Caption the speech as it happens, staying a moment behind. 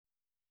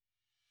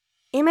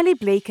Emily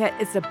Bleeker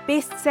is a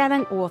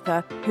best-selling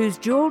author whose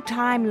dual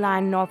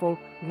timeline novel,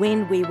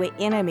 When We Were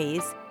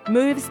Enemies,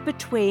 moves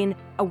between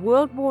a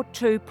World War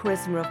II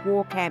prisoner of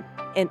war camp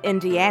in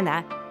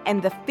Indiana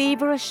and the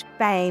feverish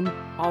fame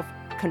of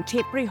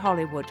contemporary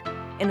Hollywood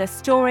in a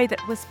story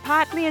that was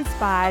partly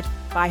inspired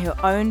by her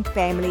own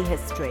family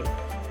history.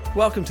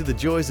 Welcome to the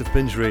Joys of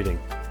Binge Reading,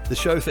 the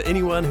show for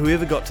anyone who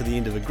ever got to the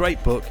end of a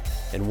great book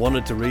and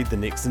wanted to read the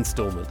next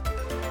instalment.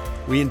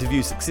 We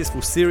interview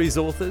successful series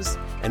authors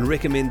and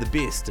recommend the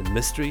best in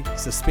mystery,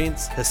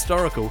 suspense,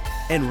 historical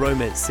and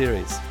romance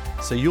series,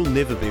 so you'll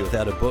never be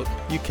without a book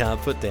you can't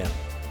put down.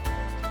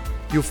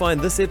 You'll find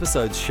this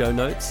episode's show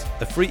notes,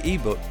 a free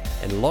ebook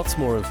and lots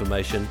more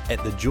information at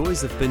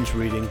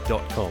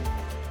thejoysofbingereading.com.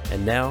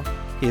 And now,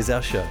 here's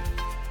our show.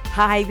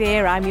 Hi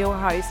there, I'm your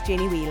host,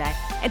 Jenny Wheeler,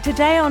 and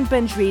today on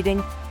Binge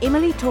Reading,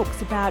 Emily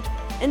talks about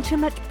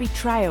intimate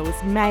betrayals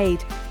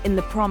made in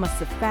the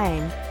promise of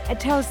fame and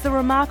tells the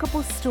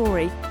remarkable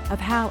story of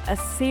how a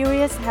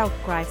serious health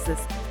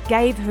crisis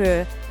gave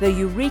her the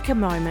eureka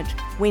moment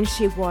when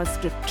she was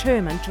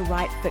determined to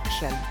write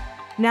fiction.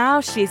 Now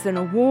she's an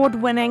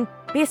award-winning,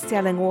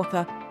 best-selling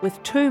author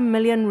with 2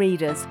 million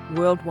readers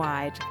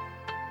worldwide.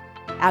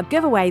 Our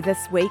giveaway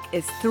this week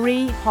is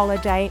 3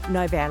 holiday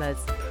novellas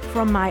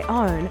from my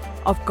own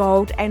of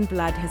Gold and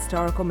Blood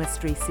historical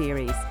mystery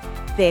series.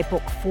 They're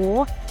Book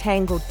 4,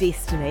 Tangled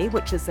Destiny,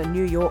 which is a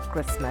New York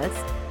Christmas,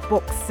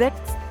 Book 6,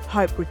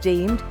 Hope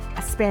Redeemed,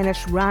 a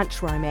Spanish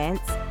ranch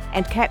romance,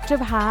 and Captive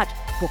Heart,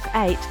 Book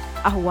 8,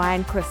 a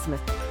Hawaiian Christmas,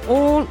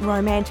 all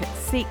romantic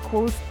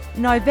sequels,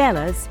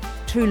 novellas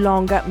to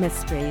longer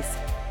mysteries.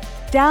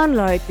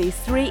 Download these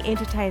 3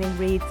 entertaining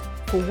reads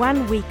for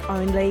 1 week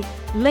only.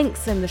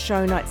 Links in the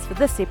show notes for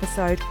this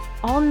episode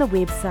on the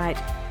website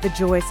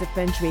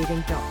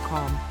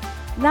thejoysofbingereading.com.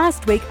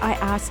 Last week I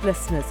asked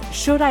listeners,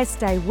 should I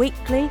stay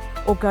weekly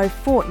or go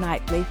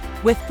fortnightly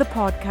with the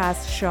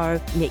podcast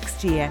show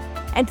next year?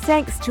 And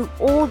thanks to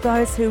all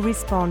those who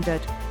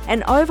responded,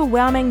 an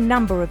overwhelming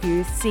number of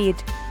you said,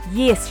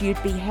 yes,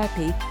 you'd be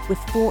happy with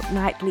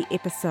fortnightly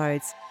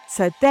episodes.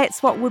 So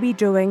that's what we'll be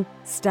doing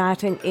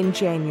starting in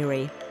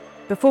January.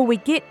 Before we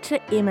get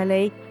to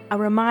Emily, a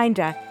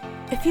reminder,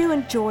 if you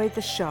enjoy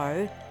the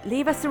show,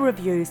 leave us a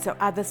review so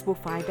others will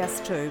find us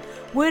too.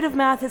 Word of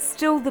mouth is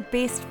still the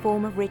best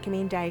form of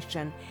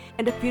recommendation.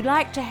 And if you'd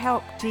like to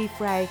help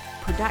defray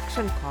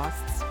production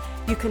costs,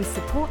 you can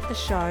support the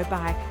show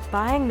by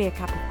buying me a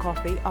cup of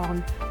coffee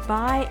on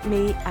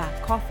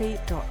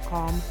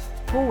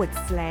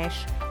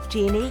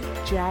buymeacoffee.com/Jenny,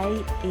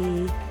 Jenny,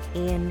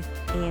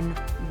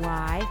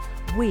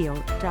 Wheel,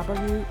 Wheel,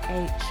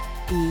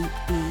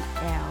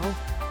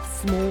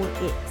 small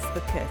x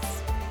for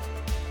kiss.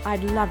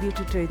 I'd love you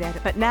to do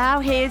that. But now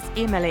here's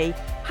Emily.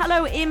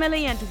 Hello,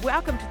 Emily, and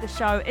welcome to the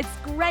show. It's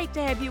great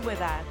to have you with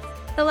us.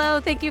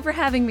 Hello, thank you for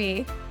having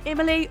me.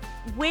 Emily,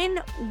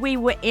 When We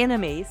Were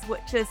Enemies,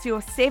 which is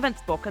your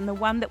 7th book and the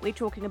one that we're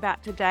talking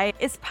about today,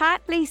 is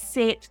partly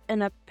set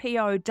in a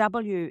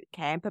POW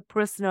camp, a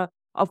prisoner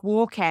of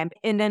war camp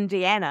in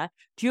Indiana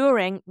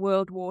during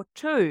World War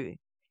II.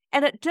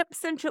 And it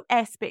dips into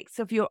aspects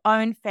of your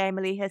own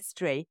family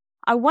history.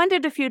 I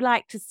wondered if you'd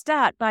like to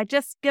start by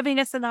just giving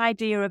us an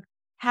idea of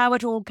how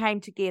it all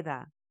came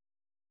together.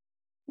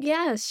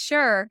 Yes,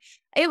 sure.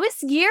 It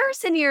was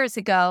years and years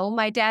ago.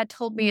 My dad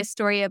told me a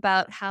story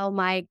about how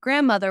my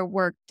grandmother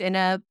worked in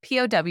a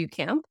POW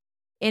camp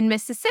in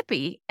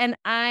Mississippi. And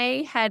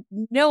I had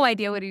no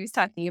idea what he was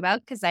talking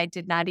about because I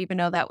did not even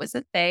know that was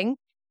a thing.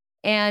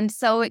 And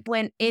so it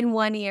went in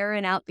one ear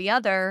and out the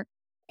other.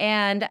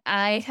 And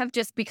I have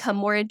just become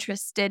more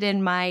interested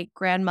in my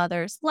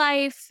grandmother's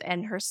life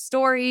and her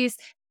stories.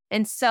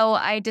 And so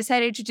I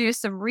decided to do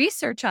some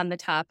research on the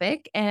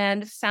topic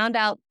and found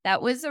out that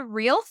was a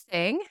real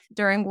thing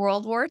during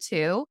World War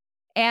II.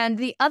 And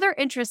the other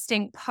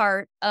interesting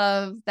part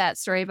of that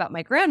story about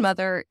my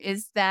grandmother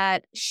is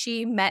that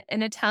she met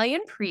an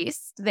Italian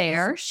priest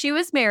there. She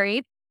was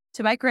married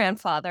to my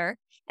grandfather,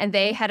 and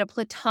they had a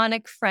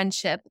platonic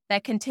friendship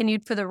that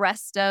continued for the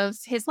rest of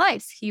his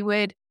life. He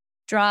would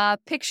draw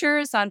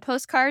pictures on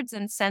postcards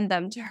and send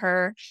them to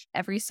her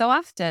every so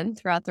often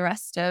throughout the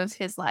rest of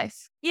his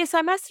life. Yes,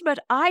 I must admit,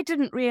 I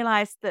didn't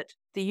realize that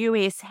the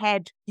US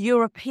had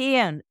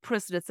European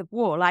prisoners of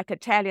war, like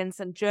Italians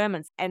and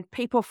Germans, and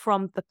people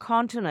from the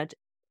continent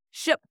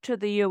shipped to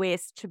the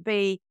US to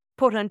be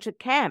put into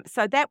camp.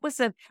 So that was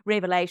a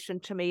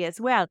revelation to me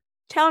as well.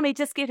 Tell me,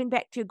 just getting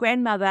back to your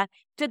grandmother,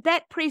 did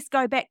that priest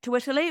go back to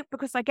Italy?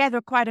 Because I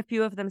gather quite a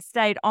few of them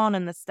stayed on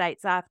in the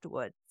States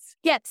afterwards.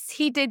 Yes,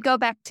 he did go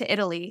back to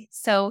Italy.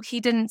 So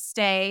he didn't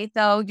stay,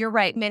 though you're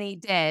right, many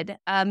did.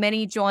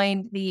 Many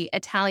joined the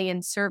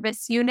Italian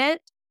service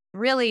unit.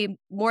 Really,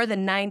 more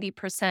than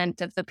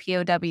 90% of the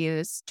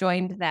POWs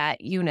joined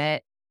that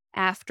unit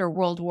after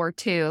World War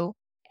II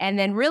and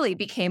then really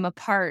became a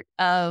part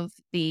of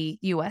the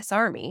U.S.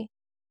 Army.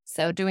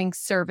 So doing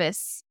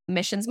service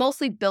missions,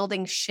 mostly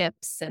building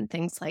ships and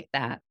things like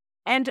that.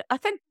 And I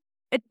think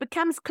it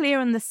becomes clear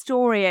in the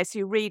story as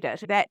you read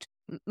it that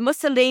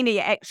Mussolini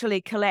actually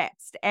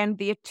collapsed and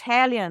the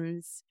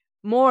Italians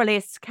more or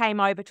less came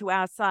over to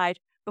our side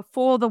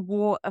before the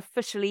war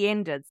officially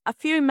ended. A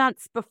few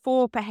months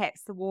before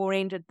perhaps the war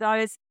ended,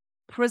 those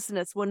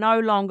prisoners were no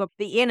longer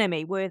the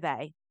enemy, were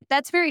they?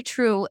 That's very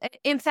true.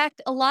 In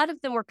fact, a lot of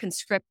them were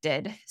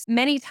conscripted.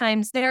 Many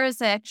times there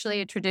is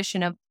actually a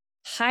tradition of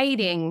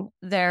hiding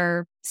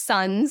their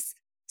sons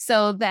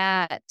so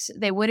that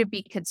they wouldn't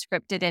be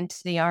conscripted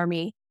into the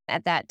army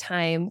at that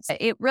time.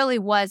 It really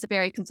was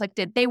very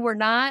conflicted. They were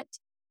not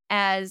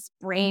as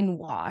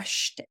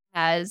brainwashed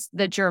as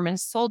the German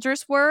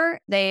soldiers were.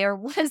 There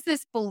was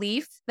this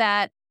belief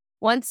that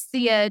once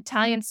the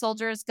Italian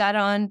soldiers got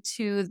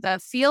onto the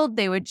field,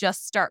 they would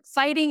just start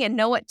fighting and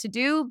know what to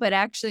do. But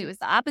actually, it was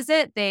the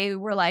opposite. They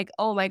were like,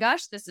 oh my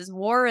gosh, this is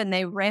war. And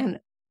they ran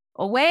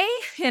away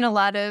in a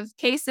lot of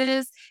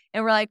cases.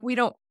 And we're like, we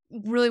don't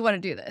really want to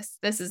do this.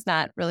 This is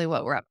not really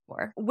what we're up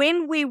for.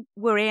 When We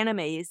Were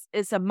Enemies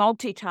is a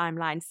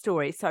multi-timeline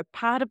story. So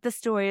part of the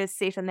story is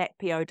set in that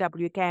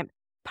POW camp.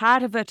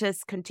 Part of it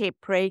is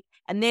contemporary.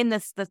 And then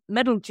there's the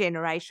middle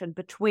generation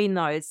between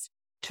those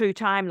two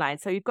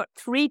timelines. So you've got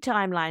 3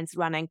 timelines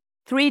running,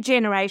 3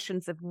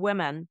 generations of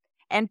women,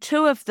 and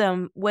 2 of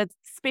them with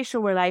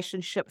special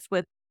relationships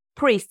with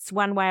priests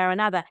one way or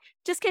another.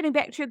 Just getting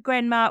back to your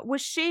grandma,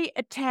 was she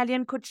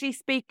Italian? Could she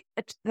speak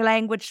the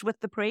language with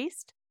the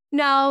priest?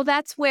 No,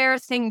 that's where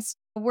things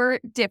were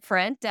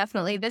different,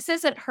 definitely. This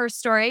isn't her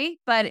story,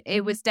 but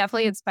it was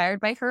definitely inspired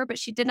by her, but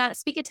she did not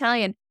speak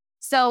Italian.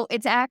 So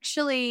it's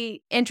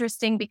actually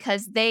interesting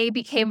because they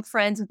became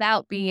friends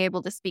without being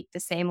able to speak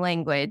the same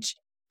language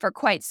for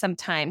quite some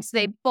time. So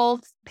they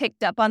both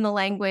picked up on the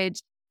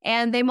language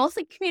and they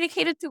mostly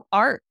communicated through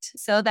art.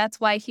 So that's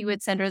why he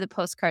would send her the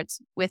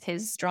postcards with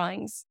his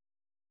drawings.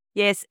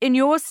 Yes, in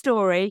your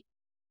story,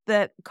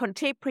 the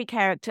contemporary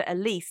character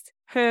Elise,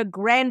 her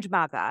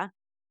grandmother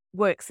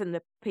works in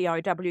the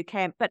POW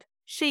camp, but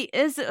she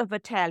is of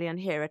Italian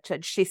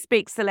heritage. She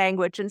speaks the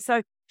language, and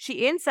so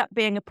she ends up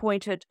being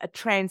appointed a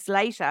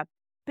translator,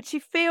 but she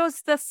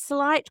feels the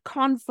slight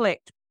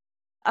conflict,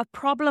 a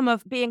problem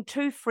of being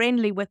too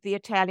friendly with the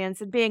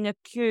Italians and being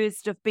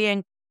accused of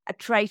being a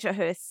traitor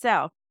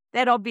herself.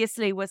 That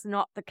obviously was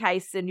not the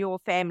case in your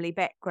family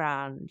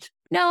background.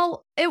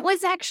 No, it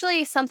was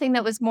actually something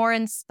that was more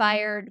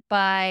inspired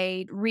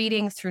by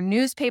reading through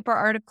newspaper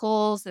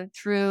articles and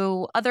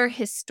through other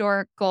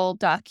historical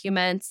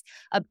documents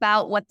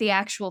about what the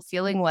actual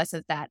feeling was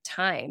at that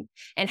time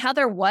and how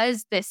there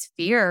was this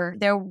fear.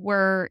 There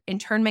were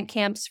internment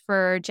camps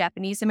for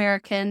Japanese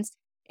Americans,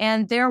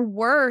 and there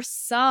were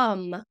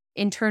some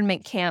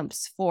internment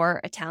camps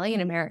for Italian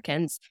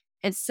Americans.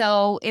 And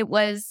so it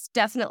was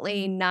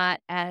definitely not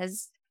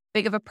as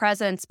big of a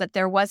presence, but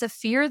there was a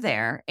fear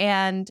there.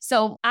 And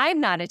so I'm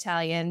not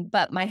Italian,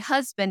 but my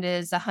husband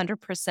is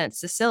 100%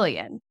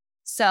 Sicilian.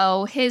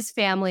 So his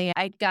family,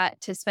 I got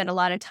to spend a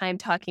lot of time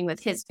talking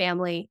with his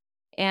family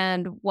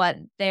and what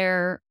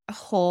their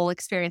whole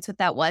experience with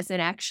that was.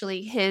 And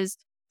actually I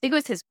think it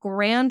was his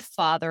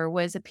grandfather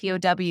was a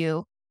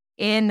POW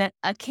in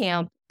a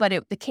camp, but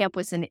the camp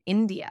was in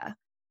India.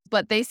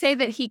 But they say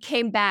that he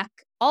came back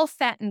all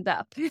fattened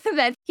up,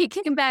 that he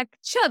came back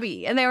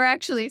chubby, and they were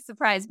actually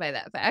surprised by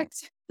that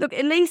fact. Look,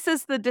 Elise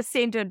is the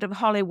descendant of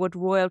Hollywood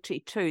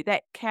royalty too.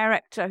 That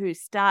character who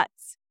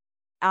starts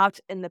out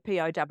in the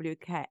POW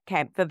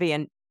camp,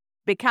 Vivian,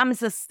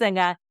 becomes a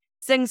singer,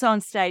 sings on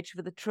stage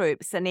for the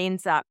troops, and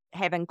ends up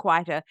having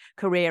quite a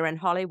career in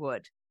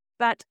Hollywood.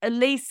 But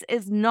Elise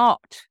is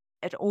not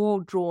at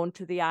all drawn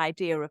to the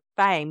idea of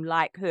fame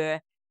like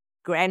her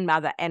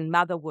grandmother and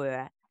mother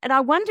were. And I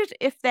wondered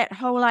if that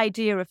whole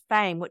idea of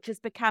fame, which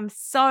has become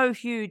so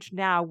huge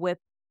now with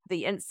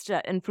the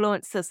Insta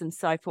influencers and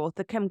so forth,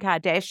 the Kim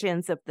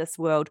Kardashians of this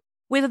world,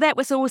 whether that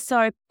was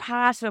also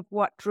part of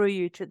what drew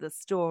you to the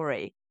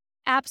story.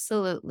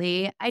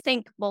 Absolutely. I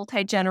think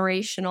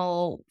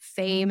multi-generational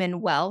fame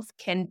and wealth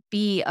can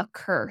be a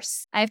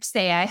curse. I have to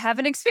say, I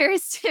haven't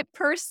experienced it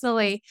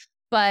personally,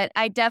 but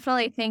I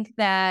definitely think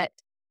that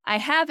I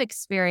have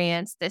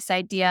experienced this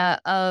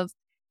idea of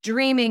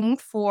dreaming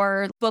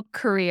for book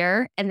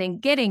career and then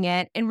getting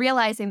it and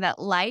realizing that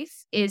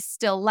life is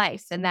still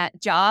life and that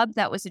job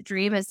that was a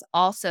dream is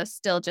also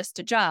still just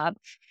a job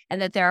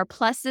and that there are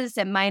pluses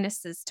and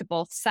minuses to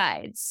both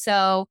sides.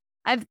 So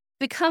I've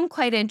become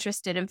quite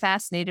interested and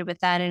fascinated with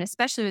that, and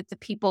especially with the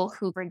people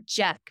who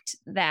reject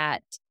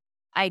that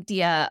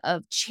idea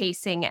of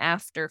chasing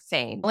after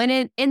fame.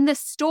 And in the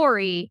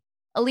story,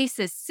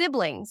 Elise's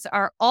siblings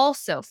are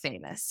also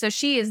famous. So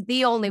she is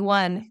the only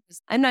one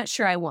who's, I'm not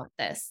sure I want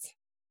this.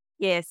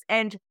 Yes,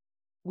 and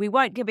we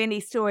won't give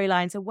any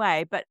storylines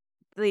away, but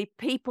the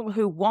people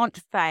who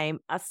want fame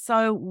are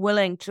so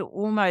willing to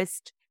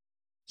almost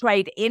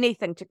trade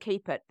anything to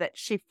keep it that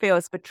she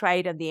feels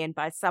betrayed in the end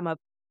by some of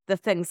the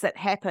things that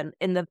happen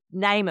in the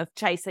name of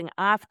chasing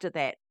after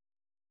that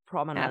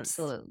prominence.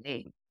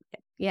 Absolutely.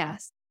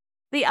 Yes.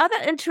 The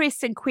other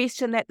interesting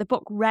question that the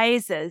book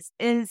raises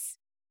is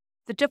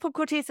the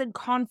difficulties and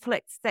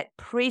conflicts that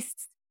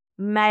priests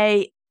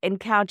may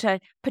encounter,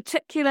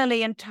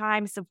 particularly in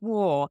times of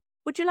war.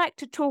 Would you like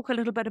to talk a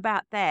little bit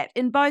about that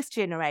in both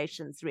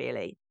generations,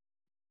 really?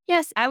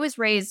 Yes, I was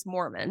raised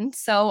Mormon,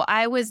 so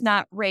I was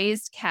not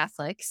raised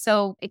Catholic.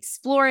 So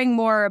exploring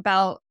more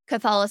about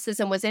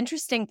Catholicism was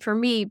interesting for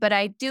me, but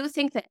I do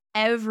think that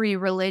every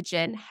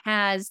religion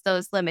has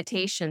those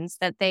limitations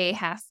that they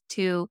have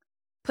to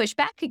push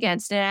back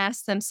against and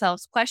ask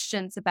themselves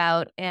questions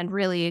about and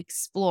really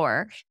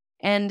explore.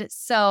 And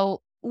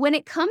so when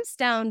it comes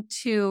down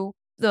to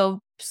the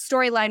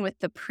storyline with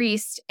the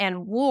priest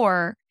and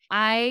war,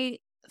 I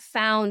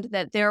found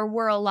that there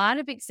were a lot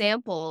of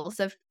examples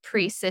of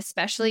priests,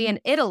 especially in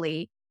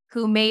Italy,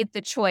 who made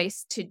the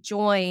choice to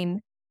join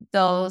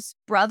those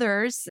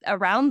brothers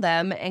around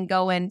them and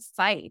go and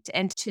fight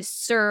and to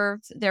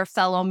serve their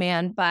fellow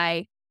man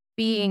by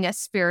being a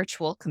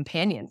spiritual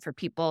companion for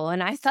people.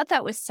 And I thought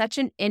that was such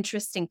an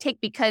interesting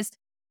take because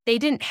they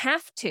didn't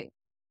have to.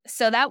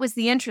 So that was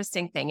the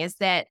interesting thing, is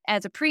that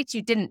as a priest,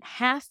 you didn't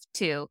have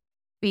to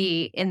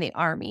be in the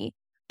army,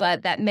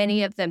 but that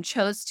many of them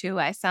chose to.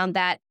 I found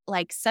that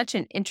like such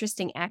an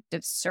interesting act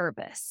of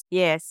service.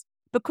 Yes,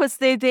 because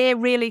they're there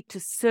really to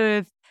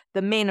serve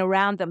the men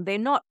around them. They're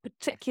not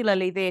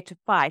particularly there to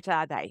fight,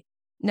 are they?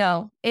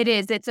 No, it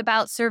is. It's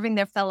about serving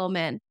their fellow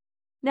men.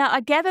 Now,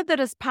 I gather that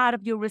as part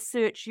of your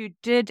research, you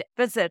did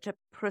visit a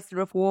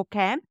prisoner of war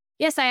camp.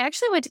 Yes, I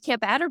actually went to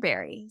Camp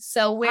Atterbury,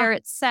 so where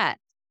it's set.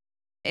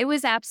 It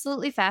was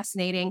absolutely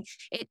fascinating.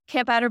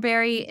 Camp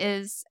Atterbury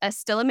is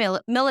still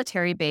a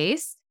military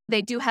base.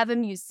 They do have a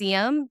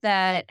museum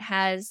that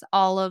has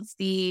all of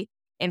the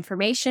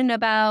information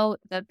about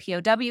the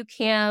POW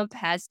camp,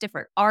 has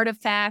different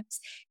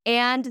artifacts,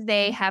 and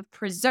they have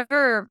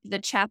preserved the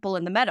chapel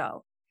in the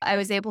meadow. I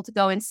was able to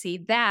go and see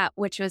that,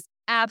 which was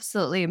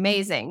absolutely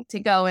amazing, to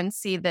go and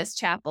see this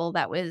chapel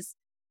that was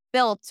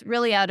built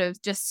really out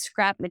of just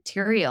scrap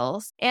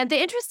materials. And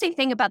the interesting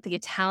thing about the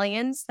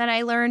Italians that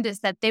I learned is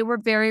that they were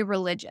very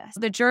religious.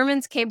 The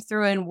Germans came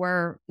through and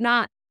were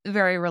not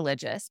very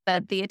religious,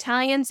 but the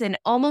Italians in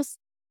almost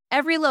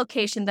every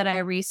location that I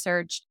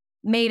researched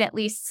made at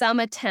least some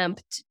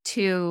attempt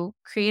to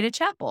create a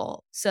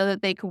chapel so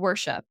that they could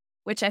worship,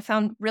 which I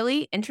found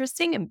really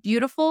interesting and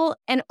beautiful.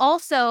 And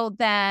also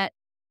that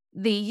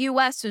the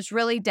U.S. was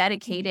really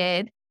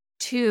dedicated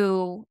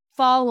to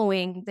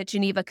following the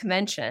Geneva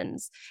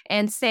Conventions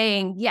and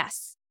saying,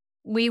 yes,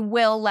 we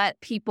will let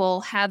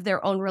people have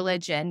their own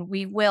religion.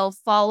 We will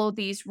follow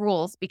these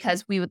rules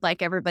because we would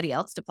like everybody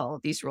else to follow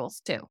these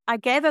rules too. I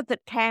gather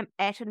that Camp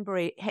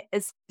Atterbury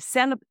is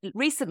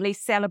recently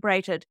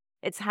celebrated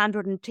its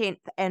 110th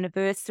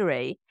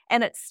anniversary,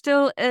 and it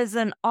still is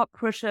an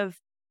operative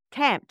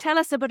camp. Tell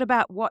us a bit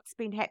about what's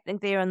been happening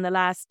there in the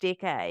last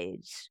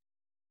decade.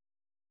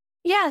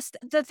 Yes,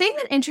 the thing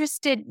that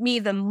interested me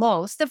the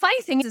most, the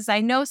funny thing is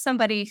I know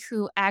somebody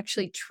who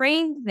actually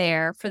trained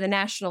there for the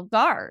National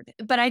Guard,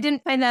 but I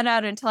didn't find that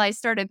out until I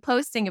started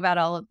posting about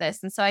all of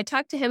this. And so I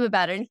talked to him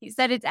about it, and he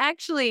said it's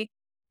actually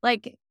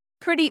like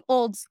pretty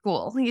old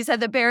school. He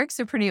said the barracks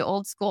are pretty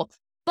old school.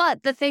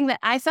 But the thing that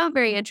I found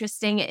very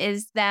interesting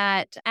is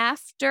that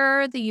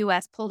after the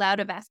U.S. pulled out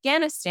of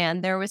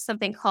Afghanistan, there was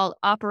something called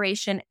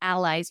Operation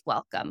Allies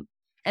Welcome.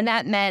 And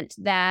that meant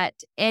that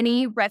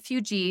any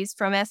refugees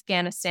from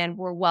Afghanistan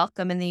were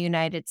welcome in the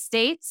United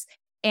States.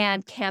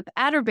 And Camp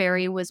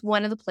Atterbury was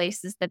one of the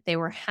places that they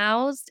were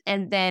housed,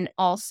 and then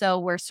also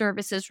where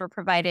services were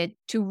provided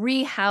to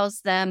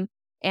rehouse them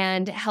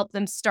and help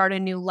them start a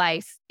new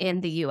life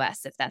in the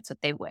U.S. if that's what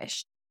they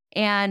wished.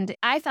 And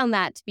I found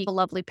that to be a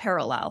lovely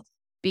parallel,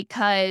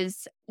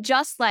 because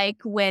just like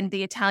when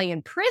the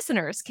Italian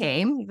prisoners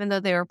came, even though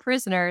they were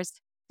prisoners,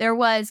 there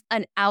was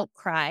an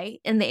outcry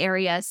in the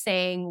area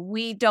saying,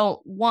 we don't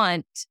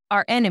want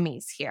our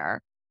enemies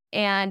here.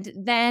 And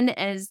then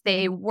as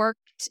they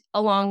worked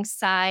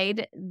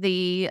alongside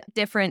the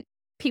different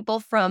people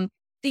from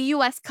the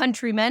U.S.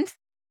 countrymen,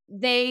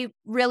 they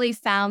really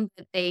found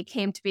that they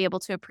came to be able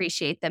to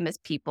appreciate them as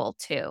people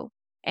too.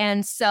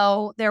 And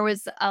so there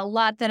was a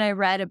lot that I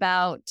read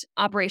about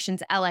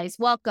Operations Allies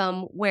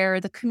Welcome, where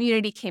the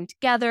community came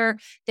together.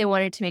 They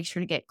wanted to make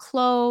sure to get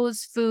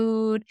clothes,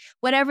 food,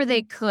 whatever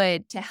they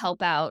could to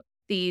help out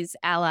these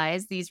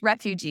allies, these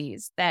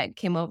refugees that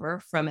came over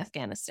from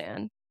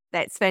Afghanistan.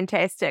 That's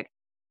fantastic.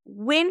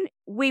 When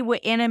We Were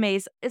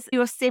Enemies is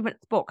your 7th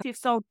book. You've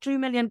sold 2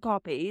 million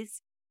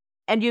copies,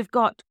 and you've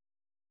got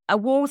a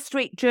Wall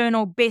Street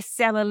Journal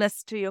bestseller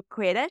list to your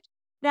credit.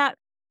 Now,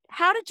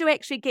 how did you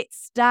actually get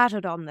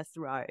started on this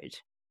road?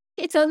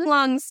 It's a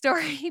long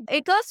story.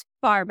 It goes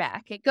far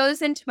back. It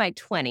goes into my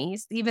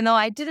 20s, even though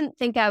I didn't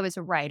think I was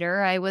a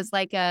writer. I was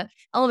like a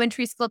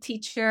elementary school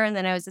teacher, and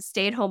then I was a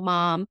stay-at-home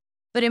mom.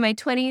 But in my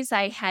 20s,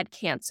 I had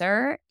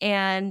cancer,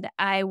 and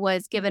I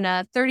was given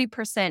a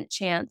 30%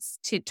 chance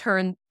to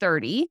turn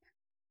 30.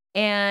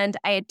 And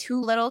I had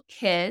 2 little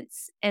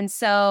kids. And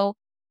so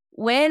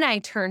when I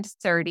turned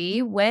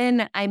 30,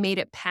 when I made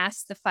it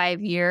past the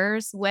 5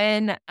 years,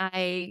 when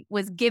I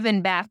was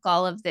given back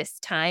all of this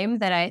time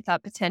that I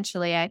thought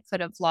potentially I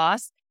could have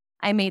lost,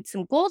 I made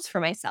some goals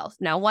for myself.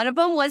 Now, one of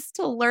them was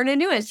to learn a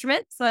new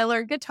instrument. So I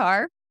learned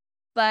guitar,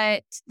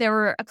 but there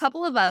were a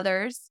couple of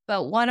others,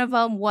 but one of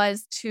them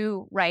was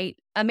to write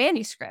a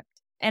manuscript.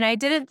 And I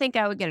didn't think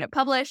I would get it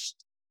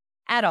published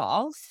at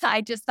all.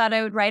 I just thought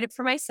I would write it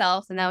for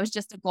myself. And that was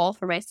just a goal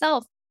for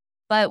myself.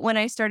 But when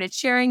I started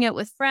sharing it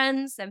with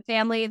friends and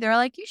family, they're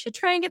like, you should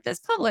try and get this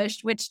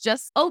published, which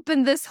just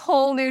opened this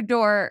whole new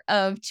door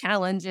of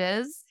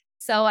challenges.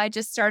 So I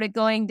just started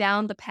going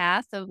down the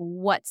path of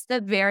what's the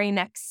very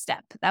next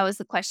step? That was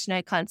the question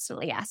I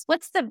constantly asked.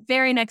 What's the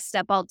very next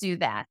step? I'll do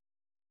that.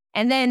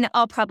 And then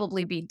I'll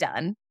probably be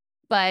done.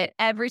 But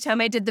every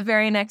time I did the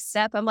very next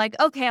step, I'm like,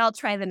 okay, I'll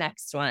try the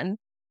next one.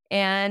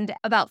 And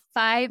about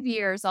 5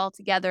 years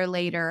altogether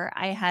later,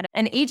 I had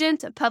an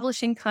agent, a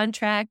publishing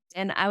contract,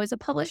 and I was a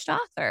published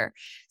author.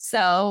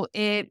 So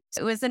it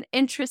was an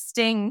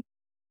interesting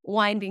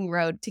winding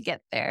road to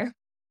get there.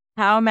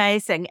 How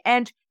amazing.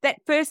 And that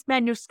first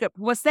manuscript,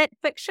 was that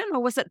fiction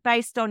or was it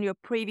based on your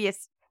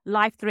previous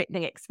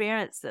life-threatening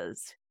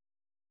experiences?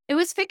 It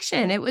was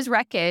fiction. It was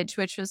Wreckage,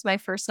 which was my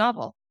first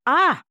novel.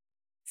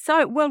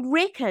 Well,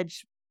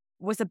 Wreckage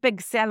was a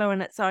big seller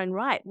in its own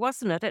right,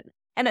 wasn't it?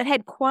 And it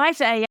had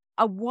quite a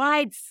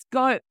wide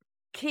scope,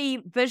 key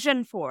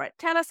vision for it.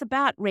 Tell us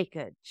about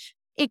Wreckage.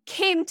 It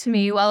came to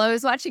me while I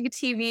was watching a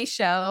TV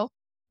show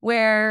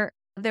where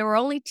there were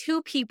only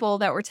 2 people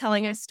that were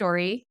telling a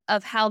story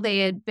of how they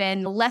had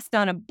been left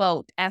on a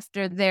boat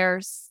after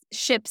their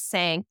ship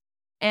sank.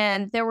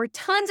 And there were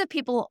tons of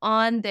people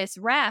on this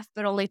raft,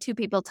 but only 2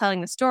 people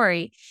telling the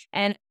story.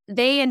 And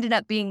they ended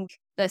up being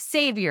the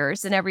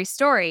saviors in every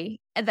story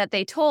that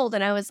they told.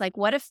 And I was like,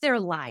 what if they're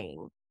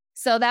lying?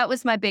 So that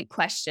was my big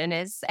question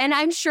and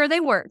I'm sure they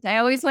weren't. I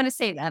always want to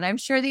say that. I'm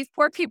sure these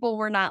poor people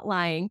were not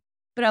lying.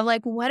 But I'm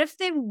like, what if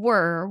they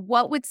were?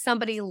 What would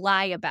somebody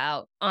lie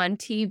about on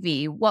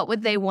TV? What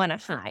would they want to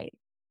hide?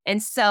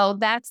 And so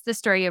that's the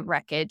story of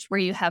Wreckage, where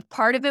you have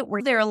part of it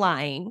where they're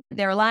lying.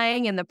 They're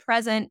lying in the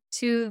present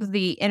to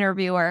the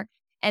interviewer.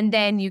 And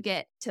then you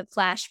get to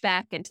flash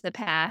back into the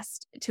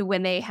past to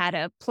when they had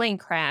a plane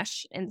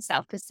crash in the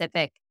South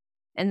Pacific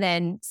and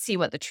then see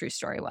what the true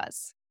story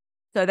was.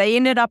 So they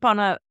ended up on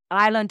an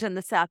island in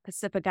the South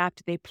Pacific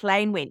after their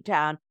plane went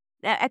down.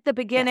 Now, at the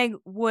beginning,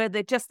 Were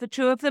there just the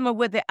 2 of them or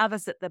were there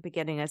others at the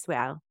beginning as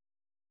well?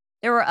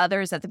 There were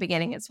others at the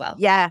beginning as well.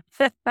 Yeah.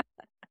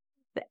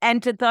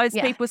 And did those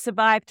people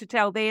survive to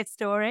tell their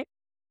story?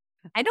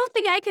 I don't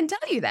think I can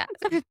tell you that.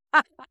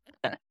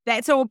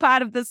 That's all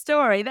part of the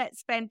story.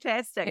 That's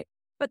fantastic.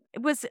 But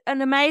it was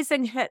an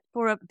amazing hit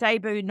for a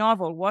debut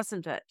novel,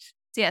 wasn't it?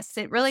 Yes,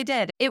 it really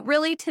did. It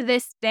really, to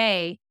this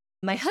day,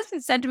 my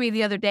husband said to me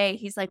the other day,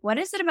 he's like, what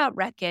is it about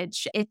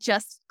Wreckage? It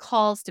just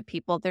calls to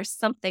people. There's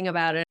something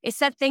about it. It's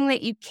that thing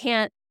that you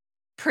can't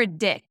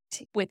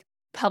predict with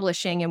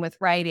publishing and with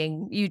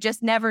writing. You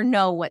just never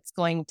know what's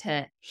going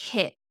to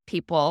hit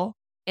people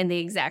in the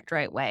exact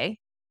right way.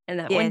 And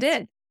that one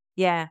did.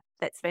 Yeah,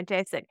 that's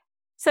fantastic.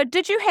 So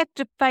did you have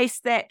to face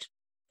that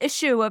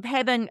issue of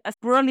having a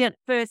brilliant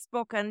first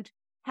book and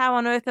how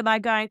on earth am I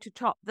going to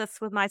top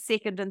this with my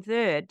second and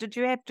third? Did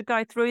you have to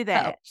go through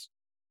that? Oh,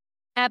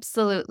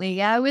 absolutely.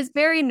 Yeah, I was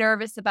very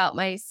nervous about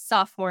my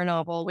sophomore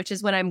novel, which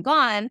is When I'm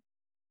Gone.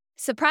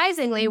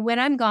 Surprisingly, When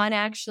I'm Gone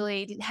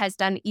actually has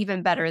done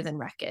even better than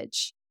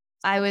Wreckage.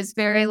 I was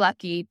very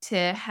lucky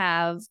to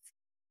have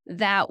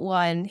that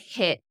one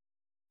hit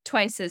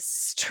twice as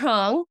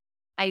strong.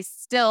 I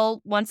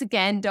still, once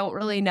again, don't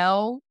really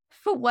know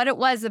what it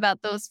was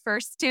about those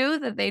first 2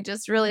 that they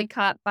just really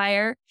caught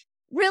fire.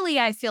 Really,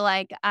 I feel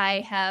like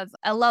I have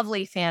a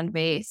lovely fan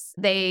base.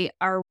 They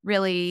are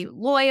really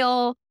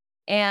loyal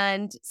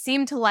and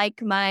seem to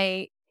like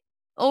my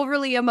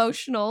overly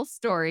emotional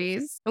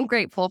stories. I'm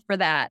grateful for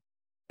that.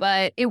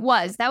 But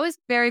that was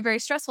very, very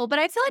stressful. But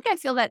I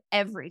feel that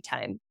every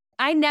time.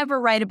 I never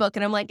write a book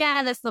and I'm like,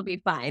 this will be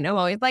fine. I'm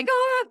always like,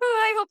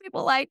 I hope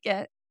people like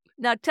it.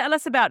 Now, tell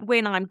us about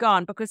When I'm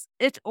Gone, because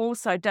it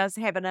also does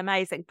have an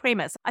amazing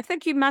premise. I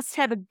think you must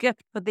have a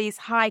gift for these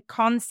high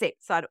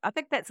concepts. I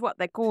think that's what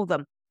they call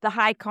them, the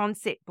high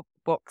concept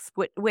books,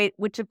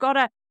 which have got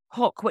a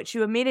hook, which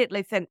you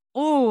immediately think,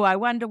 oh, I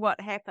wonder what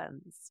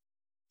happens.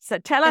 So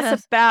tell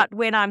us about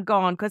When I'm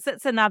Gone, because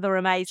it's another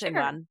amazing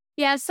one.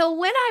 Yeah, so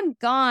When I'm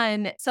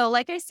Gone, so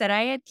like I said,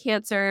 I had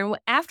cancer.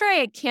 After I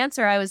had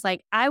cancer, I was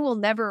like, I will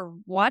never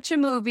watch a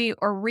movie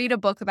or read a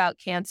book about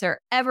cancer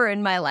ever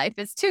in my life.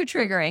 It's too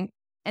triggering.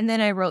 And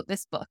then I wrote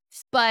this book.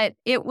 But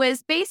it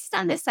was based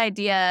on this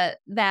idea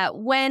that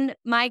when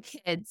my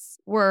kids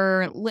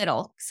were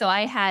little, so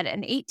I had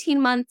an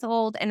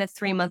 18-month-old and a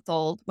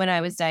 3-month-old when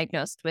I was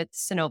diagnosed with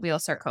synovial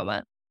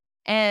sarcoma.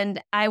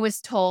 And I was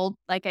told,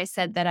 like I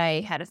said, that I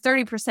had a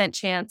 30%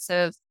 chance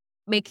of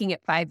making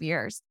it 5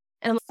 years.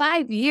 And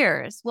 5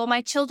 years, will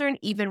my children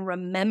even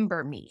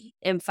remember me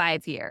in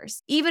 5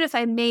 years? Even if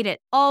I made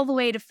it all the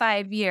way to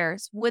 5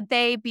 years, would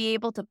they be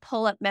able to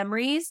pull up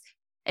memories?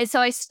 And so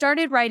I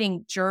started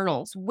writing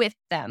journals with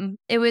them.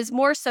 It was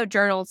more so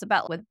journals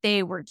about what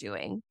they were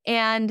doing.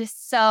 And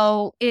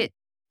so it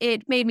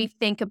made me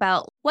think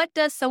about, what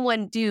does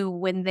someone do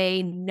when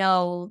they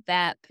know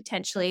that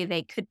potentially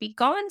they could be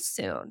gone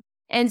soon?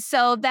 And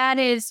so that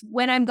is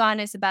When I'm Gone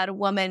is about a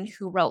woman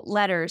who wrote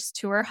letters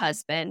to her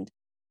husband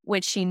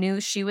when she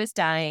knew she was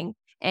dying.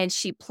 and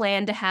she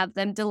planned to have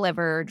them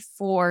delivered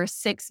for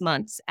 6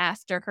 months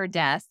after her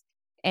death.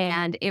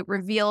 And it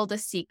revealed a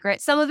secret.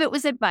 Some of it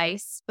was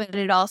advice, but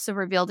it also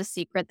revealed a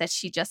secret that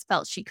she just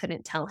felt she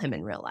couldn't tell him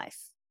in real life.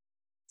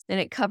 And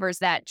it covers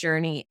that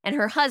journey. And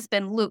her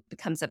husband, Luke,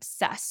 becomes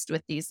obsessed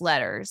with these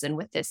letters and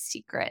with this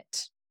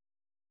secret.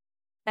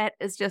 That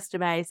is just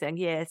amazing,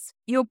 yes.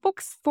 Your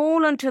books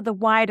fall into the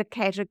wider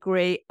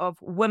category of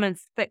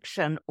women's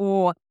fiction,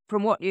 or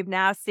from what you've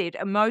now said,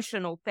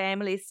 emotional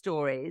family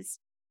stories,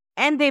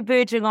 and they're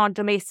verging on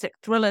domestic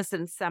thrillers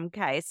in some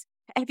case.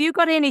 Have you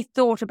got any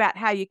thought about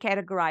how you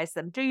categorize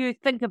them? Do you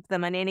think of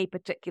them in any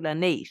particular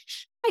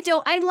niche? I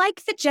don't. I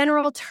like the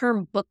general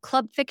term book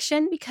club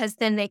fiction because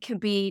then they can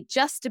be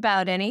just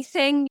about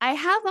anything. I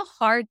have a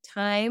hard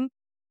time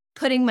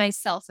putting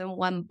myself in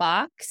one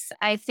box.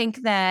 I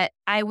think that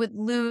I would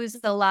lose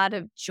a lot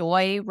of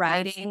joy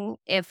writing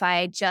if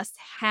I just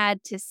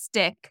had to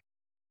stick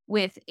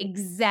with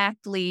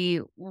exactly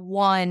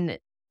one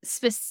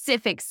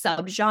specific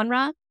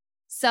subgenre.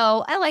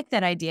 So I like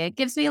that idea. It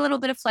gives me a little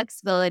bit of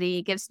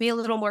flexibility, gives me a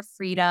little more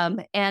freedom,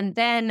 and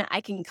then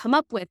I can come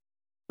up with,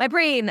 my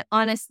brain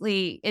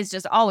honestly is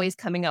just always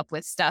coming up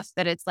with stuff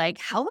that it's like,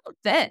 how about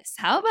this?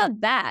 How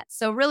about that?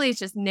 So really it's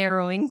just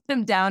narrowing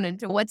them down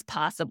into what's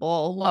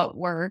possible, what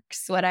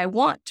works, what I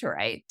want to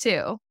write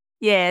too.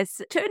 Yes,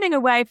 turning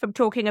away from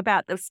talking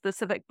about the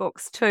specific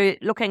books to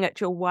looking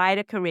at your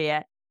wider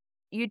career,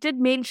 you did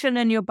mention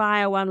in your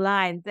bio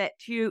online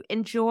that you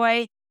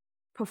enjoy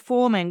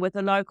performing with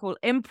a local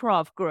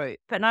improv group.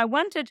 And I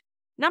wondered,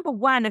 number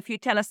one, if you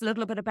tell us a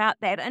little bit about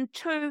that, and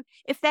two,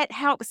 if that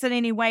helps in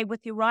any way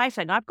with your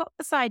writing. I've got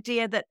this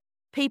idea that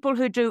people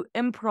who do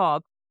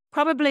improv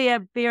probably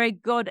are very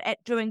good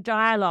at doing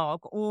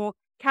dialogue or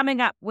coming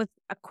up with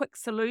a quick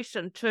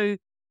solution to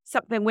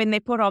something when they're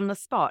put on the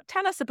spot.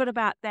 Tell us a bit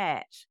about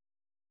that.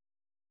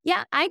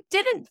 Yeah, I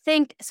didn't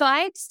think so.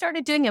 I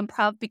started doing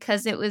improv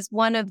because it was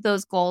one of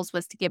those goals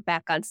was to get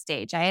back on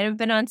stage. I hadn't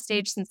been on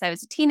stage since I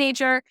was a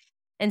teenager.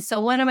 And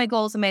so one of my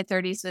goals in my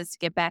 30s was to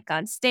get back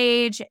on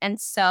stage. And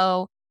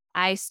so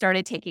I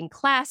started taking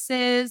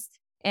classes.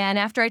 And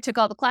after I took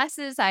all the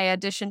classes, I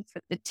auditioned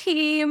for the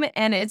team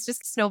and it's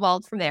just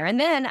snowballed from there. And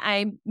then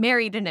I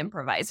married an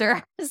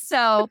improviser.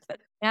 So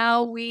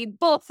now we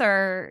both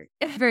are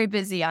very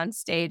busy on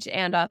stage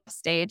and off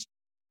stage.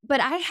 But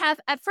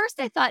at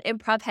first I thought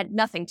improv had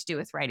nothing to do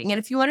with writing. And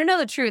if you want to know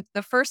the truth,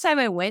 the first time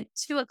I went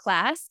to a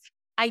class,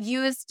 I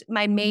used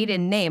my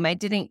maiden name. I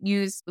didn't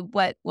use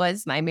what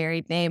was my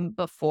married name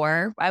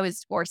before. I was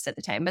divorced at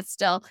the time, but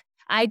still,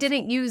 I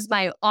didn't use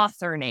my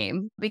author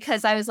name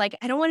because I was like,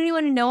 I don't want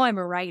anyone to know I'm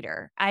a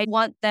writer. I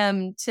want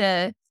them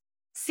to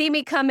see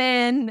me come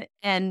in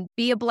and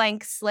be a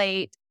blank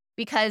slate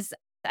because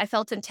I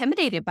felt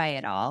intimidated by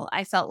it all.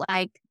 I felt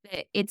like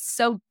it's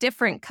so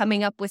different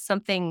coming up with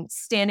something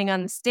standing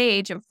on the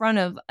stage in front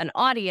of an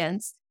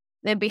audience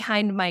than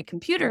behind my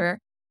computer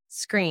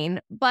screen.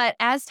 But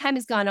as time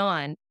has gone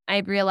on, I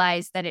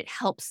realized that it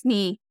helps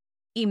me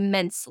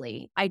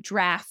immensely. I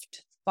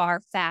draft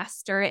far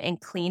faster and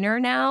cleaner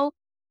now.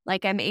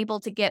 Like I'm able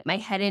to get my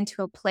head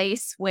into a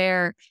place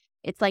where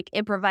it's like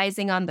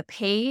improvising on the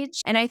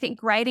page. And I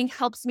think writing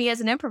helps me as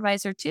an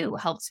improviser too,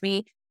 helps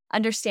me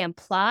understand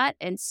plot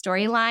and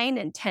storyline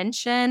and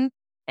tension.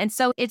 And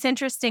so it's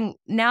interesting.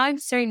 Now I'm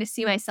starting to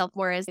see myself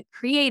more as a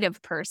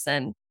creative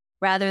person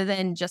rather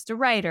than just a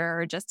writer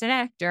or just an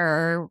actor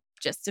or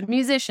just a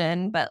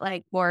musician, but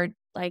like more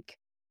like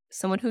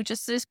someone who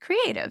just is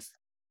creative.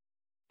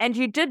 And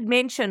you did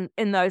mention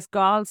in those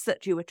goals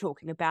that you were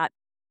talking about,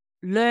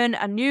 learn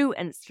a new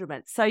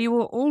instrument. So you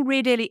were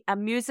already a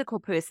musical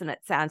person, it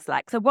sounds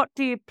like. So what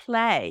do you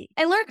play?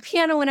 I learned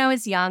piano when I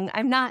was young.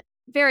 I'm not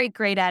very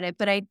great at it,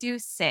 but I do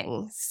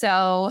sing.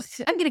 So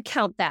I'm going to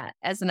count that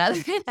as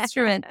another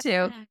instrument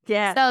too.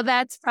 Yeah. So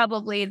that's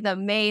probably the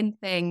main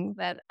thing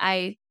that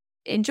I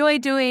enjoy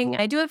doing.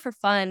 I do it for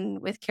fun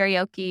with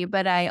karaoke,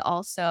 but I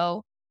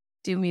also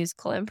do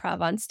musical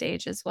improv on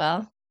stage as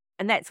well.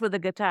 And that's with a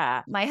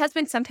guitar. My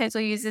husband sometimes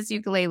will use his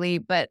ukulele,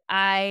 but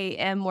I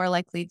am more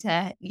likely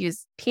to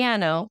use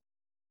piano.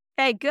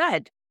 Okay,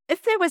 good.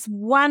 If there was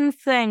one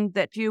thing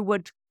that you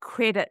would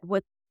credit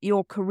with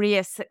your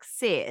career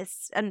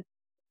success, and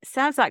it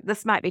sounds like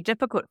this might be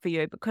difficult for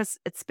you because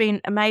it's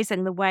been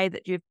amazing the way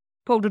that you've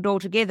pulled it all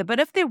together. But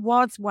if there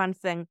was one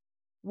thing,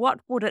 what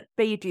would it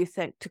be, do you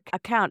think, to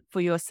account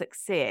for your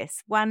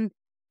success? One,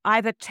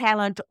 either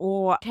talent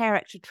or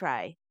character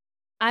trait?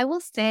 I will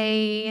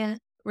say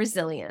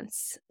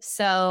resilience.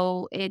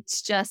 So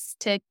it's just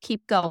to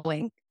keep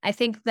going. I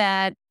think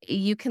that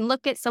you can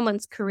look at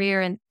someone's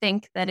career and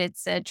think that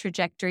it's a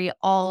trajectory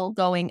all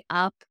going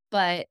up.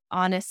 But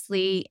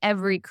honestly,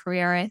 every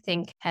career, I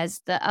think,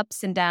 has the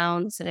ups and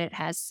downs and it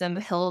has some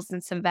hills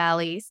and some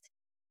valleys.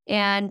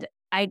 And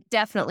I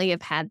definitely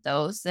have had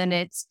those. And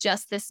it's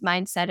just this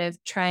mindset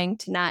of trying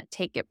to not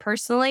take it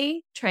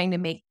personally, trying to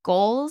make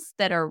goals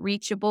that are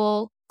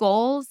reachable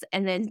goals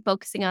and then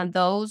focusing on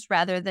those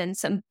rather than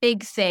some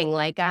big thing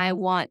like I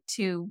want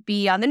to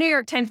be on the New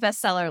York Times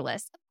bestseller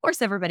list. Of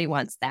course, everybody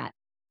wants that.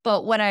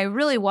 But what I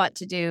really want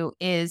to do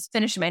is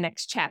finish my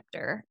next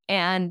chapter.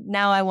 And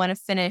now I want to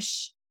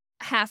finish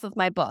half of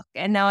my book.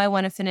 And now I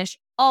want to finish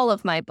all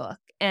of my book.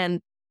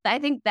 And I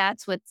think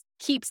that's what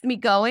keeps me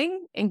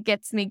going and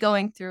gets me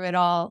going through it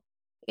all,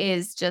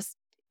 is just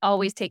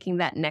always taking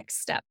that next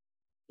step.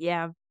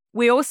 Yeah.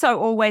 We also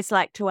always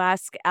like to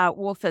ask our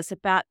authors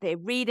about their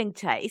reading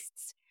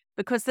tastes,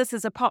 because this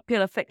is a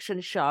popular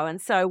fiction show.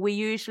 And so we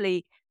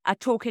usually are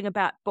talking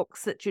about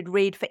books that you'd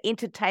read for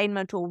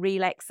entertainment or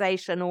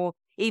relaxation or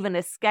even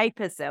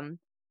escapism.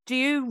 Do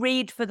you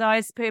read for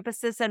those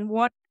purposes? And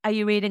what are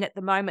you reading at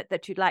the moment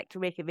that you'd like to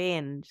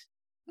recommend?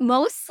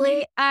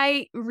 Mostly,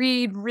 I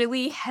read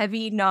really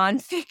heavy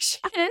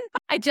nonfiction.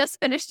 I just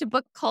finished a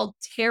book called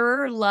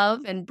Terror,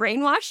 Love, and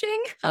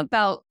Brainwashing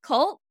about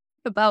cult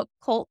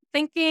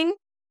thinking.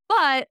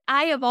 But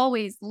I have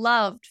always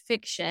loved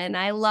fiction.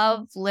 I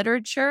love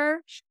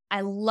literature.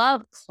 I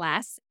love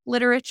classic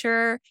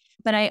literature,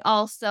 but I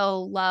also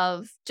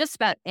love just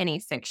about any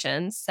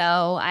fiction.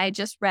 So I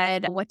just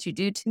read What You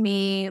Do to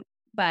Me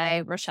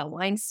by Rochelle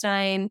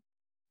Weinstein.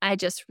 I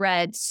just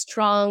read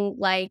Strong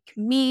Like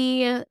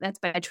Me. That's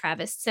by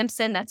Travis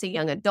Simpson. That's a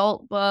young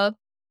adult book.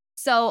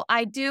 So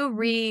I do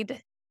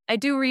read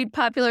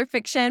popular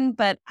fiction,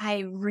 but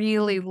I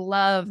really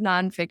love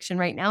nonfiction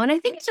right now. And I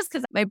think it's just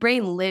because my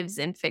brain lives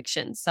in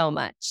fiction so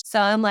much. So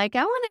I'm like,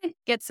 I want to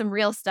get some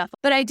real stuff.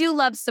 But I do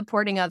love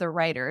supporting other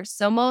writers.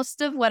 So most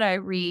of what I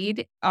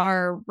read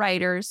are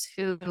writers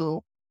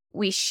who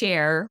we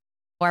share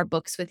our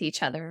books with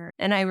each other.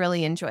 And I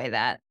really enjoy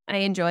that. I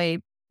enjoy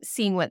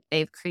seeing what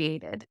they've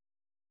created.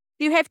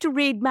 Do you have to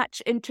read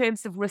much in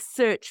terms of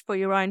research for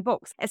your own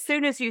books? As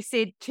soon as you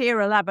said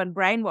terror, love, and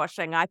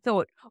brainwashing, I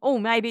thought, oh,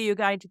 maybe you're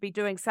going to be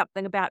doing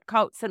something about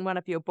cults in one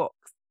of your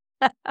books.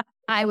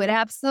 I would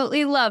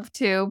absolutely love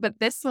to, but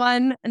this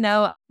one,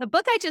 no. The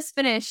book I just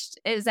finished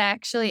is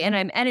actually, and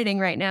I'm editing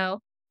right now.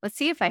 Let's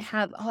see if I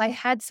have, I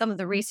had some of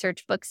the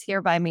research books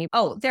here by me.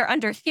 Oh, they're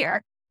under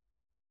here.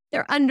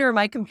 They're under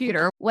my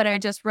computer. What I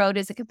just wrote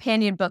is a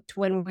companion book to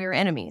When We Were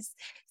Enemies.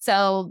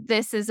 So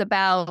this is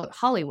about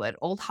Hollywood,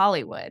 old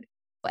Hollywood.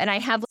 And I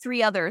have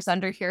 3 others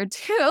under here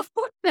too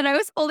that I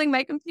was holding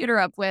my computer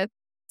up with.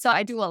 So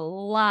I do a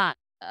lot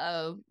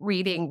of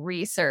reading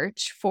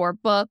research for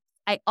books.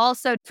 I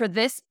also, for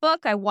this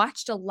book, I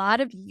watched a lot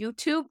of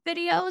YouTube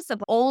videos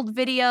of old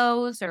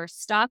videos or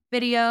stock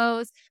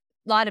videos,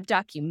 a lot of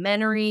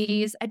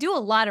documentaries. I do a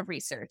lot of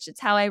research.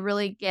 It's how I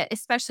really get,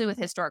 especially with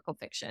historical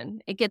fiction,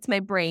 it gets my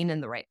brain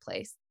in the right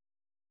place.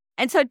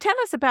 And so tell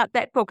us about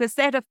that book. Is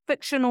that a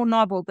fictional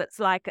novel that's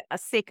like a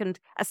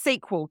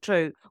sequel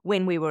to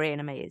When We Were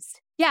Enemies?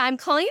 Yeah, I'm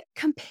calling it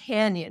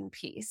companion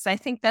piece. I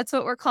think that's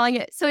what we're calling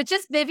it. So it's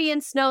just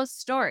Vivian Snow's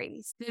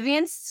stories.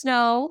 Vivian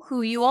Snow,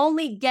 who you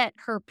only get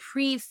her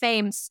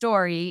pre-fame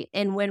story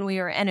in When We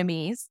Were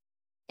Enemies,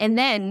 and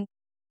then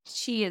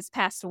she has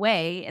passed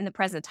away in the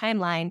present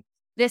timeline.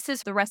 This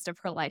is the rest of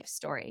her life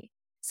story.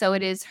 So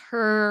it is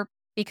her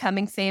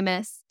becoming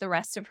famous, the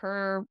rest of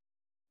her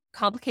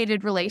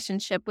complicated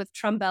relationship with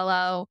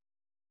Trumbello,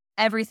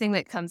 everything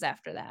that comes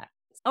after that.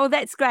 Oh,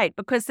 that's great,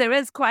 because there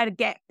is quite a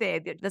gap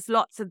there. There's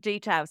lots of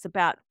details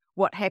about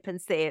what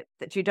happens there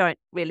that you don't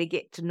really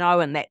get to know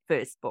in that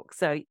first book.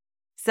 So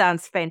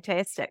sounds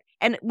fantastic.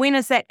 And when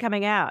is that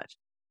coming out?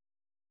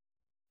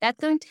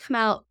 That's going to come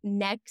out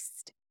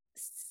next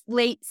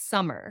late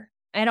summer.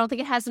 I don't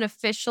think it has an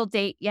official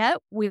date yet.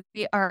 We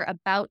are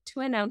about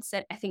to announce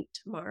it, I think,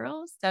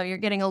 tomorrow. So you're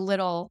getting a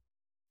little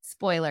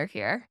spoiler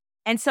here.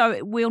 And so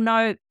we'll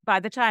know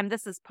by the time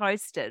this is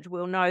posted,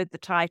 we'll know the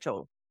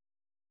title.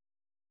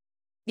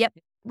 Yep.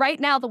 Right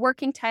now, the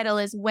working title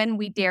is When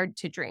We Dared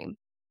to Dream.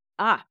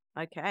 Ah,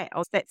 okay.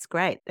 Oh, that's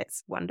great.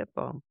 That's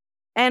wonderful.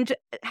 And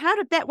how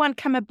did that one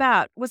come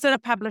about? Was it a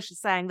publisher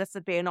saying this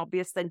would be an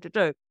obvious thing to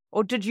do?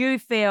 Or did you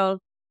feel,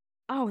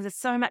 oh, there's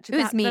so much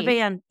about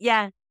Vivian?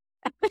 Yeah.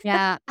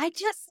 Yeah.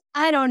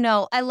 I don't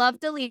know. I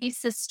loved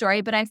Elise's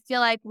story, but I feel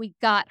like we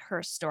got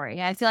her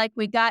story. I feel like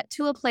we got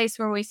to a place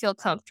where we feel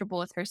comfortable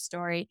with her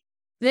story.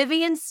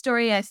 Vivian's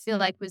story, I feel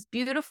like, was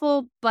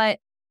beautiful, but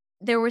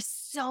there was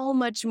so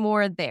much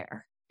more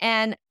there.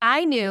 And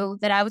I knew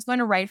that I was going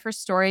to write her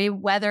story,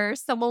 whether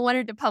someone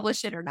wanted to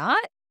publish it or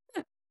not.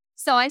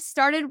 So I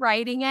started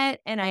writing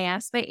it, and I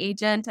asked my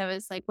agent, I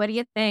was like, what do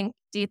you think?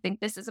 Do you think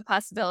this is a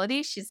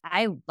possibility?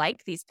 I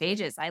like these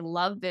pages. I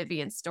love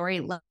Vivian's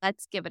story.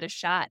 Let's give it a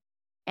shot.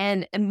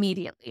 And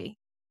immediately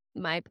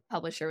my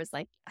publisher was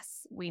like,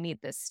 yes, we need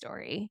this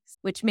story,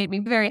 which made me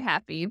very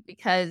happy,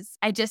 because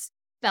I just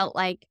felt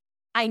like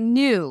I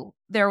knew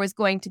there was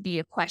going to be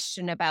a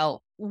question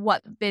about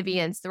what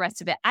Vivian's, the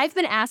rest of it. I've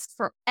been asked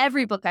for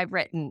every book I've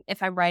written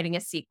if I'm writing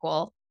a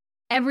sequel,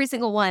 every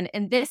single one.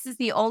 And this is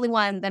the only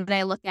one that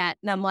I look at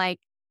and I'm like,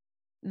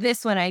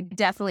 this one I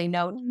definitely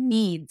know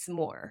needs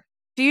more.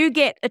 Do you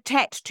get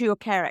attached to your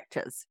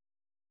characters?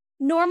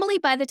 Normally,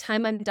 by the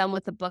time I'm done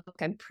with the book,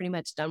 I'm pretty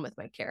much done with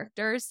my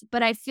characters.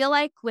 But I feel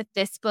like with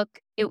this book,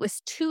 it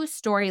was 2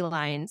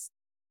 storylines.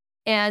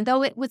 And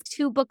though it was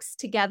 2 books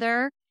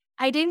together,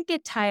 I didn't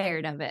get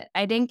tired of it.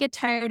 I didn't get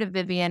tired of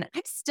Vivian.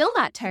 I'm still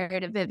not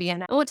tired of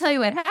Vivian. I won't tell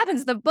you what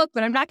happens in the book,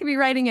 but I'm not going to be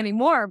writing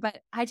anymore. But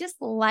I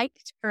just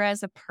liked her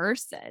as a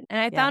person. And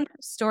I found her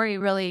story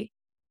really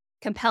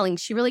compelling.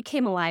 She really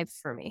came alive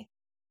for me.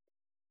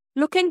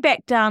 Looking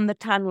back down the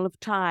tunnel of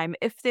time,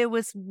 if there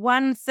was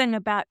one thing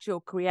about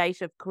your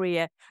creative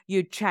career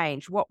you'd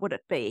change, what would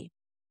it be?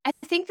 I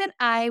think that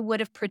I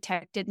would have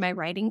protected my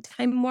writing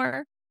time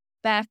more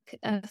back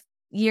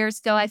years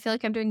ago. I feel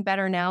like I'm doing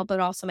better now,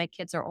 but also my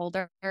kids are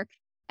older.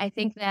 I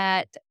think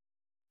that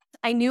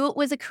I knew it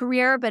was a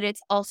career, but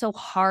it's also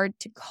hard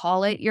to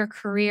call it your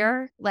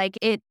career.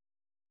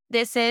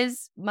 This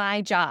is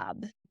my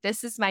job.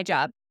 This is my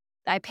job.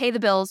 I pay the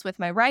bills with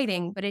my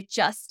writing, but it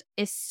just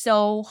is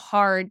so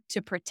hard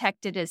to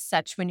protect it as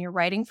such when you're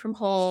writing from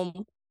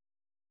home.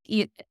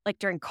 Like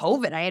during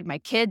COVID, I had my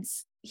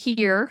kids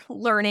here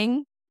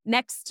learning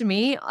next to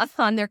me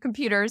on their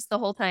computers the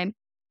whole time.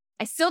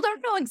 I still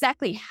don't know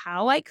exactly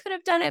how I could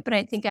have done it, but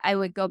I think I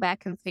would go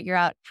back and figure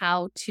out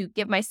how to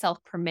give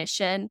myself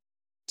permission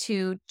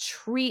to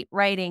treat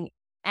writing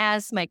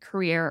as my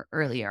career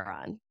earlier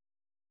on.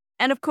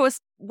 And of course,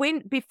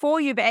 before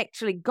you've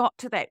actually got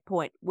to that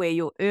point where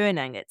you're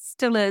earning, it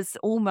still is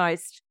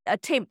almost a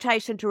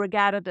temptation to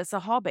regard it as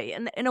a hobby.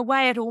 And in a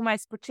way, it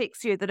almost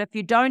protects you that if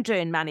you don't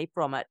earn money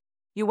from it,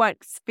 you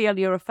won't feel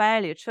you're a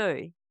failure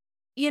too.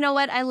 You know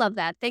what? I love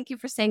that. Thank you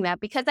for saying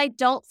that, because I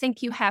don't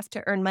think you have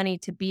to earn money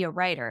to be a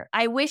writer.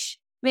 I wish,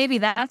 maybe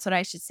that's what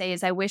I should say,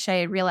 is I wish I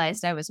had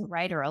realized I was a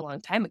writer a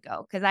long time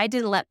ago, because I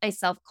didn't let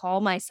myself call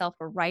myself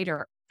a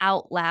writer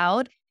out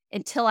loud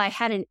until I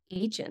had an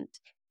agent.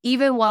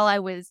 Even while I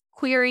was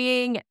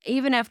querying,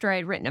 even after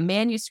I'd written a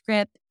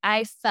manuscript,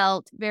 I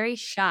felt very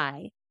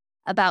shy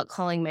about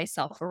calling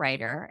myself a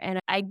writer. And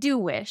I do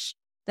wish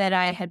that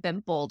I had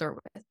been bolder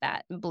with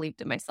that and believed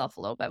in myself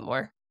a little bit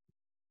more.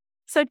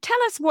 So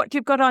tell us what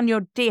you've got on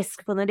your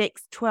desk for the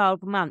next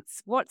 12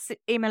 months. What's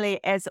Emily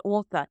as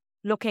author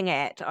looking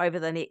at over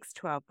the next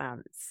 12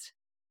 months?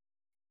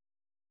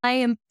 I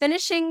am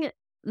finishing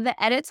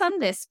the edits on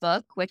this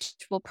book, which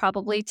will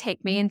probably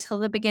take me until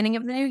the beginning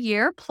of the new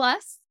year.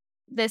 Plus,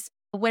 this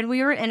When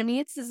We Were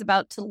Enemies is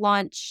about to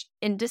launch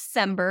in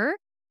December.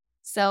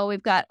 So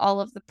we've got all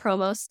of the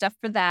promo stuff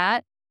for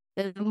that.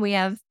 Then we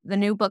have the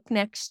new book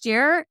next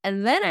year.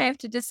 And then I have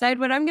to decide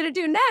what I'm going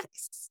to do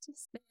next.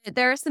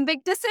 There are some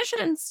big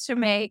decisions to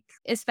make,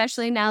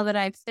 especially now that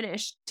I've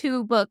finished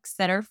 2 books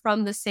that are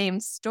from the same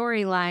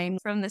storyline,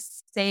 from the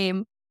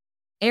same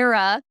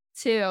era,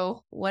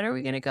 to what are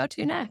we going to go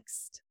to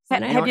next?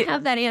 And I don't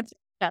have that answer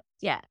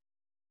yet.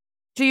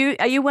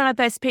 Are you one of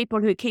those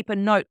people who keep a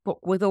notebook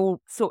with all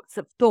sorts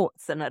of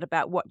thoughts in it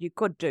about what you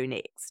could do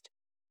next?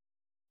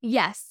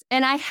 Yes.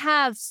 And I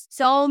have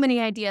so many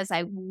ideas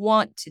I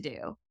want to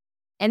do.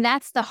 And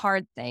that's the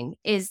hard thing,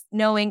 is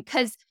knowing,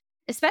 because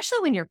especially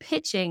when you're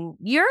pitching,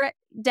 you're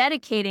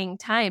dedicating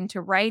time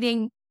to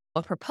writing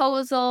a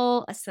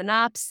proposal, a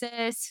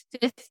synopsis,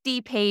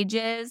 50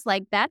 pages.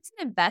 Like, that's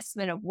an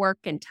investment of work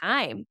and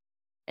time.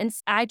 And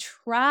I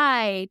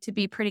try to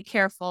be pretty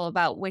careful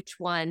about which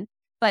one,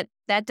 but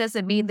that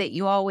doesn't mean that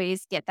you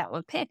always get that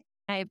one picked.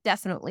 I've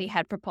definitely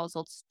had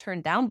proposals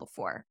turned down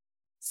before.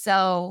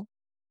 So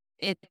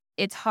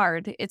it's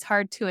hard. It's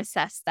hard to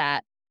assess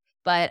that.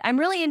 But I'm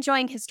really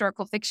enjoying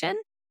historical fiction.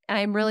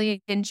 I'm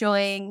really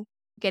enjoying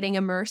getting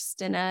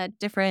immersed in a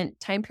different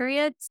time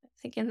periods.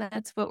 Thinking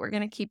that's what we're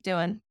going to keep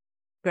doing.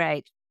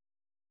 Great.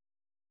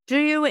 Do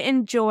you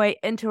enjoy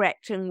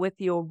interacting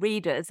with your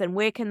readers, and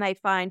where can they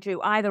find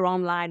you, either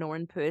online or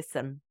in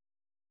person?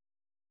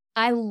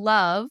 I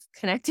love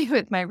connecting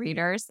with my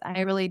readers.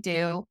 I really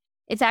do.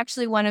 It's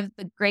actually one of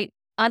the great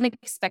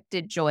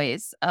unexpected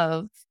joys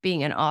of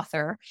being an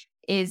author,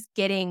 is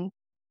getting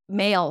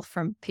mail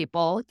from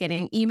people,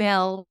 getting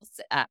emails.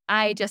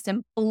 I just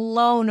am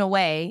blown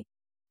away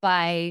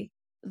by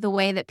the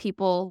way that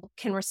people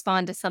can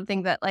respond to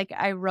something that, like,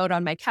 I wrote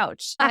on my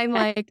couch. I'm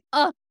like,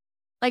 oh,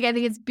 like, I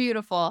think it's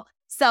beautiful.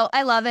 So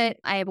I love it.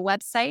 I have a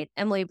website,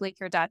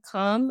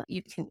 emilybleeker.com.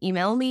 You can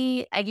email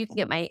me. You can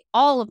get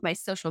all of my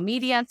social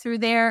media through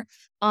there.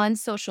 On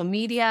social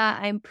media,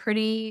 I'm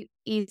pretty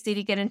easy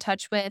to get in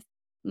touch with.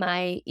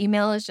 My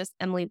email is just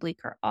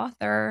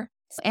emilybleekerauthor.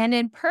 And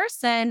in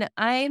person,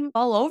 I'm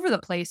all over the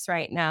place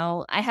right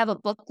now. I have a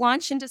book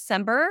launch in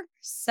December,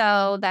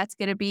 so that's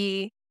going to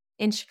be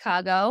in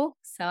Chicago.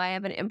 So I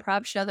have an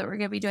improv show that we're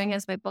going to be doing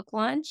as my book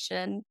launch.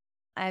 And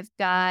I've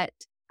got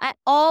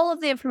all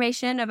of the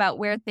information about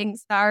where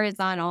things are is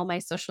on all my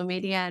social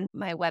media and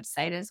my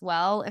website as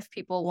well, if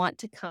people want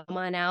to come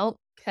on out,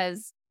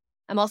 because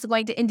I'm also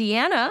going to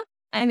Indiana.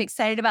 I'm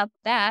excited about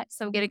that.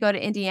 So I'm going to go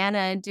to Indiana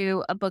and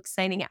do a book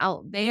signing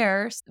out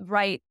there,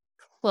 right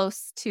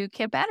close to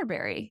Camp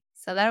Atterbury.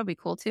 So that'll be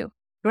cool too.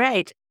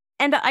 Great.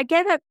 And I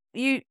gather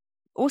you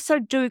also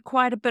do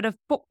quite a bit of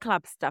book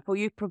club stuff, or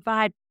you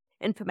provide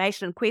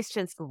information and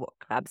questions for book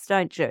clubs,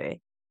 don't you?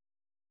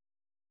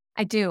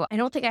 I do. I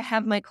don't think I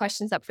have my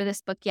questions up for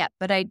this book yet,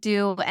 but I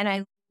do. And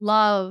I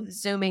love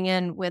Zooming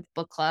in with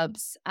book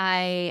clubs.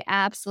 I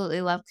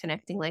absolutely love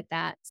connecting like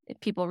that. If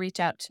people reach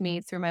out to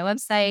me through my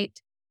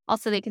website,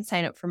 also they can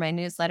sign up for my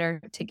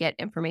newsletter to get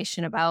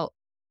information about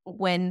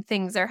when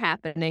things are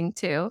happening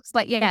too.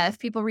 But yeah, if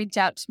people reach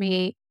out to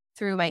me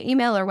through my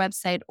email or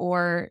website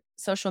or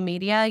social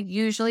media,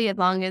 usually as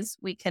long as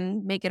we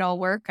can make it all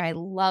work, I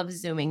love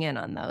Zooming in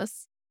on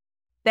those.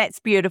 That's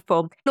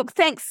beautiful. Look,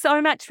 thanks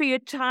so much for your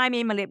time,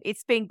 Emily.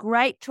 It's been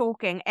great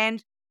talking.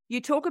 And you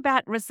talk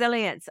about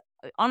resilience.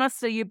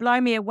 Honestly, you blow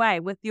me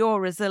away with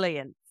your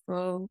resilience.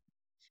 Oh,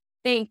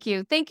 thank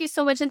you. Thank you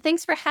so much. And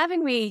thanks for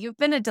having me. You've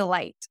been a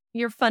delight.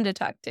 You're fun to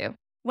talk to.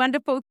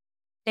 Wonderful.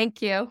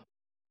 Thank you.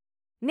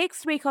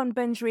 Next week on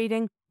Binge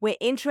Reading, we're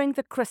entering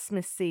the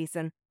Christmas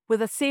season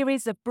with a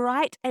series of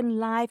bright and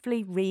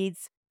lively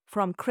reads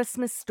from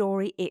Christmas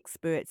story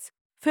experts.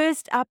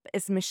 First up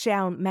is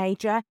Michelle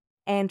Major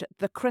and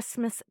The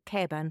Christmas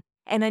Cabin,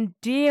 an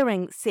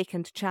endearing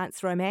second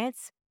chance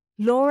romance.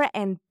 Laura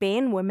and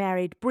Ben were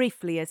married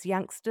briefly as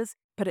youngsters,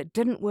 but it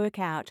didn't work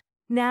out.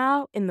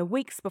 Now, in the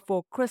weeks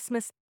before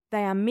Christmas,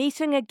 they are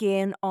meeting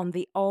again on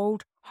the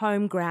old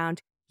home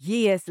ground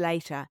years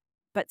later.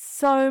 But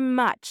so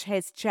much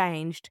has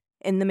changed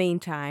in the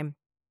meantime.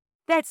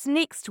 That's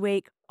next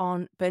week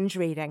on Binge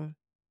Reading.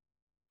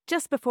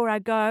 Just before I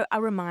go,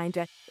 a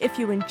reminder, if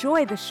you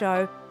enjoy the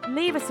show,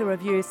 leave us a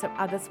review so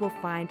others will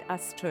find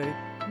us too.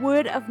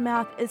 Word of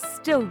mouth is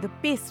still the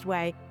best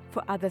way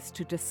for others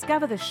to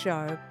discover the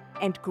show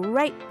and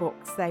great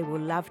books they will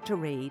love to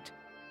read.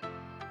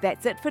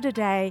 That's it for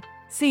today.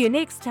 See you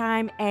next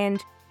time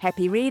and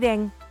happy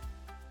reading.